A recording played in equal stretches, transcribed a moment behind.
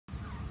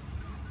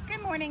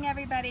Good morning,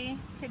 everybody.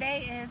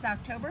 Today is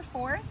October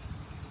 4th,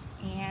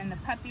 and the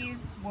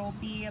puppies will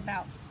be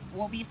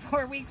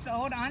 4 weeks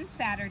old on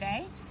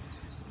Saturday.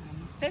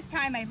 This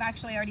time I've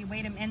actually already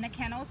weighed them in the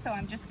kennel, so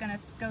I'm just going to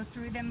go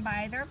through them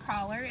by their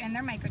collar and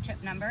their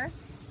microchip number,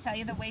 tell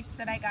you the weights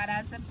that I got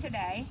as of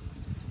today.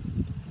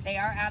 They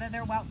are out of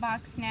their whelp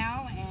box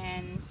now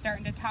and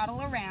starting to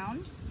toddle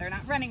around. They're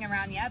not running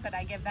around yet, but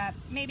I give that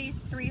maybe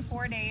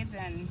 3-4 days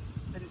and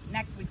the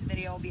next week's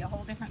video will be a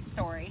whole different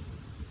story.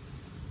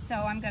 So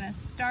I'm going to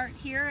start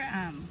here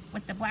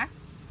with the black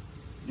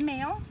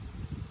male.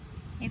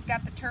 He's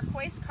got the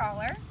turquoise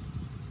collar.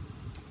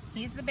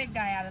 He's the big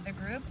guy out of the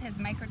group. His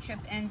microchip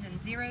ends in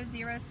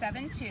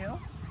 0072.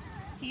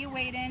 He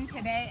weighed in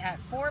today at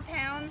 4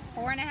 pounds,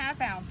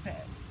 4.5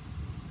 ounces.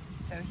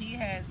 So he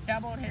has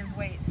doubled his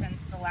weight since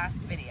the last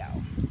video.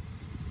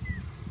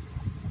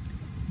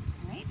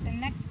 All right, the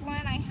next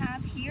one I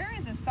have here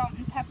is a salt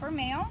and pepper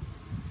male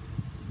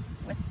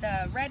with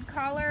the red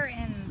collar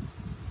and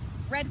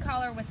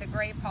with the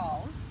gray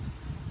paws.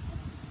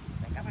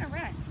 He's like, I'm gonna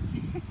run.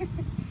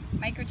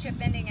 Microchip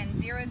ending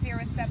in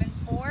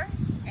 0074,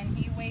 and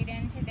he weighed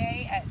in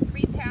today at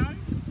 3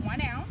 pounds,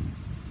 1 ounce.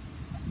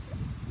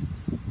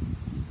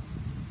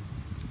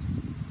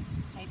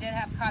 They did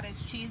have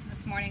cottage cheese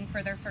this morning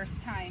for their first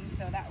time,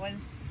 so that was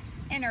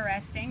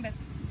interesting, but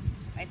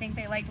I think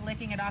they liked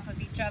licking it off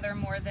of each other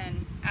more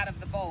than out of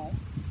the bowl.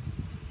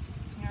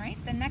 All right,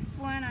 the next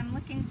one I'm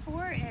looking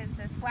for is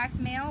this black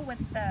male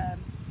with the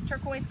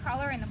turquoise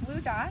collar and the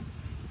blue dots.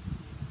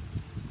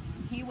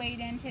 He weighed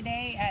in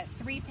today at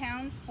 3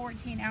 pounds,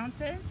 14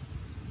 ounces.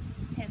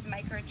 His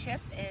microchip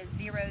is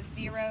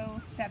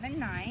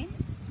 0079.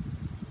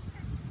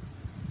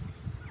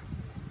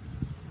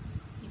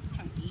 He's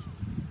chunky.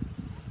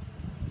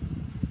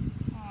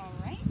 All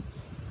right.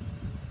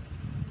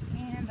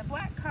 And the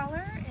black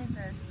collar is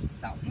a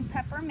salt and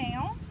pepper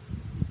male.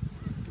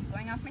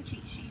 Going off my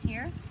cheat sheet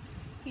here.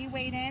 He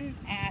weighed in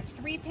at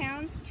 3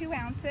 pounds, 2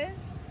 ounces.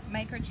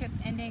 Microchip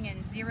ending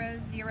in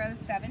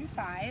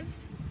 0075.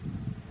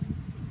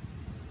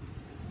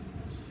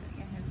 Show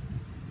you his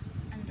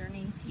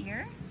underneath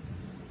here.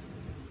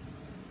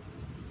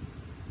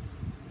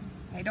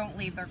 I don't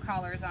leave their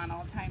collars on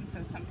all the time,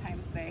 so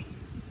sometimes they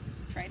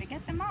try to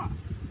get them off.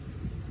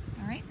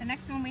 All right, the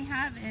next one we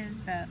have is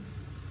the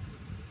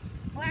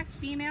black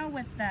female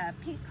with the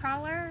pink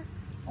collar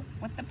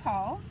with the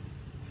paws.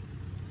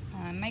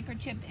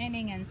 Microchip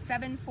ending in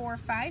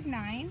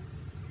 7459.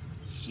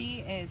 She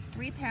is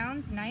 3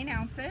 pounds, 9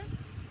 ounces.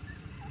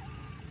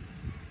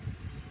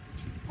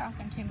 She's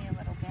talking to me a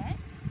little bit.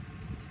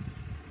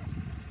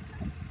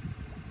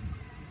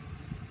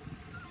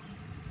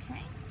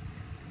 Okay.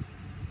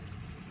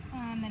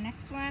 The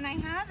next one I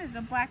have is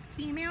a black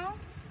female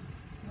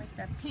with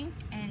the pink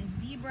and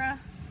zebra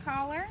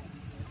collar.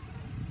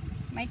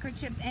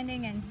 Microchip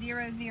ending in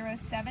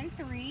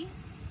 0073.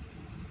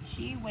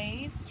 She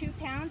weighs 2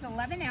 pounds,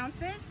 11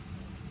 ounces.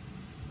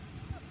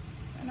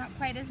 So not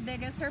quite as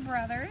big as her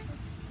brothers,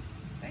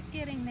 but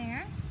getting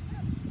there.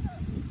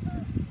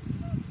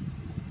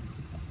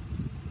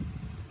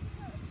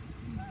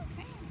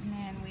 Okay, and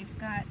then we've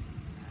got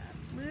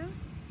blue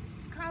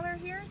collar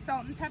here,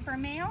 salt and pepper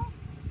male.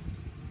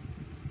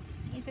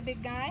 He's a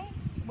big guy,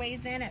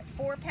 weighs in at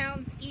 4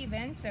 pounds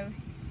even, so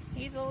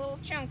he's a little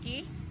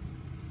chunky.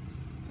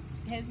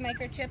 His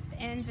microchip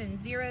ends in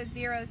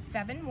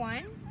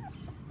 0071.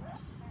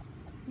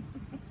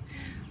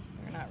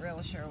 Not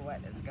real sure what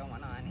is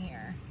going on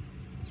here.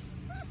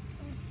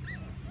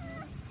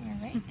 All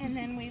right, and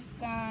then we've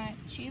got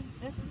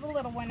this is the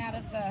little one out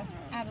of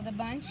the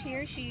bunch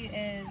here. She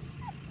is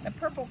the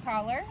purple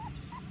collar,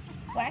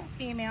 black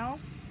female,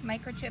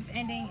 microchip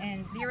ending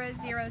in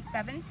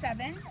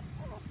 0077.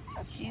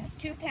 She's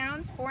 2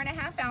 pounds,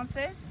 4.5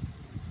 ounces.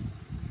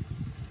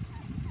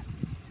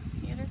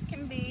 Cute as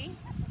can be.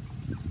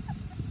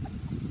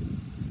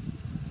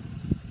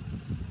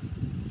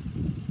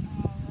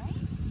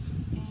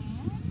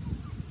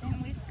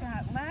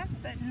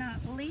 Last but not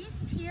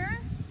least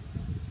here,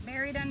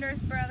 buried under his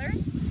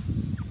brothers,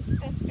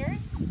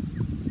 sisters,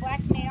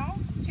 black male,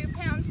 2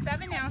 pounds,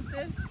 7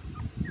 ounces,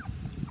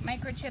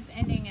 microchip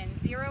ending in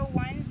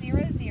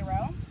 0100. He's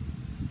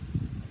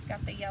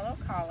got the yellow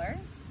collar.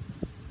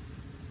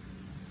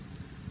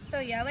 So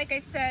yeah, like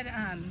I said,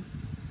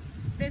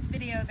 this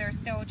video they're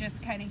still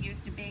just kind of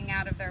used to being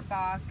out of their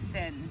box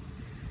and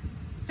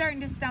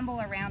starting to stumble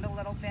around a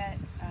little bit.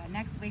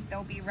 Next week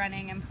they'll be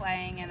running and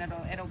playing, and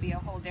it'll be a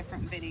whole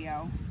different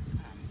video.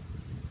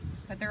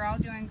 But they're all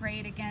doing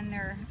great. Again,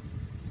 they're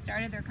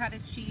started their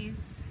cottage cheese.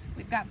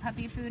 We've got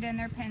puppy food in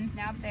their pens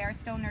now, but they are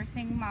still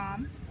nursing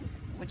mom,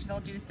 which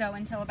they'll do so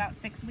until about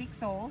 6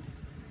 weeks old.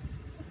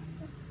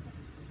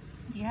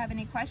 If you have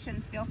any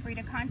questions, feel free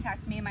to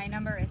contact me. My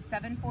number is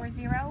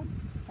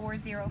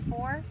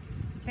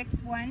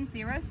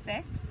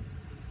 740-404-6106.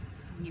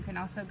 You can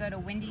also go to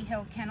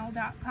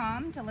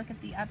wendyhillkennel.com to look at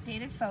the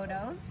updated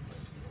photos,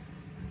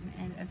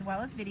 and as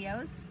well as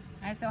videos.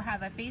 I also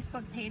have a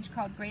Facebook page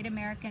called Great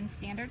American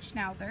Standard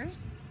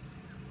Schnauzers,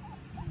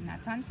 and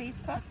that's on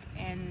Facebook.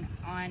 And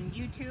on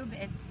YouTube,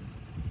 it's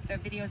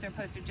the videos are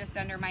posted just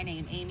under my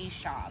name, Amy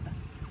Schaub.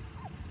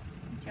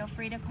 Feel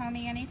free to call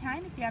me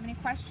anytime if you have any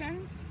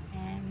questions,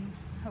 and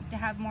hope to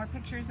have more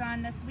pictures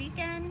on this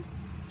weekend.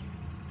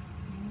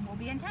 And we'll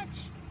be in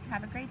touch.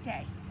 Have a great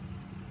day.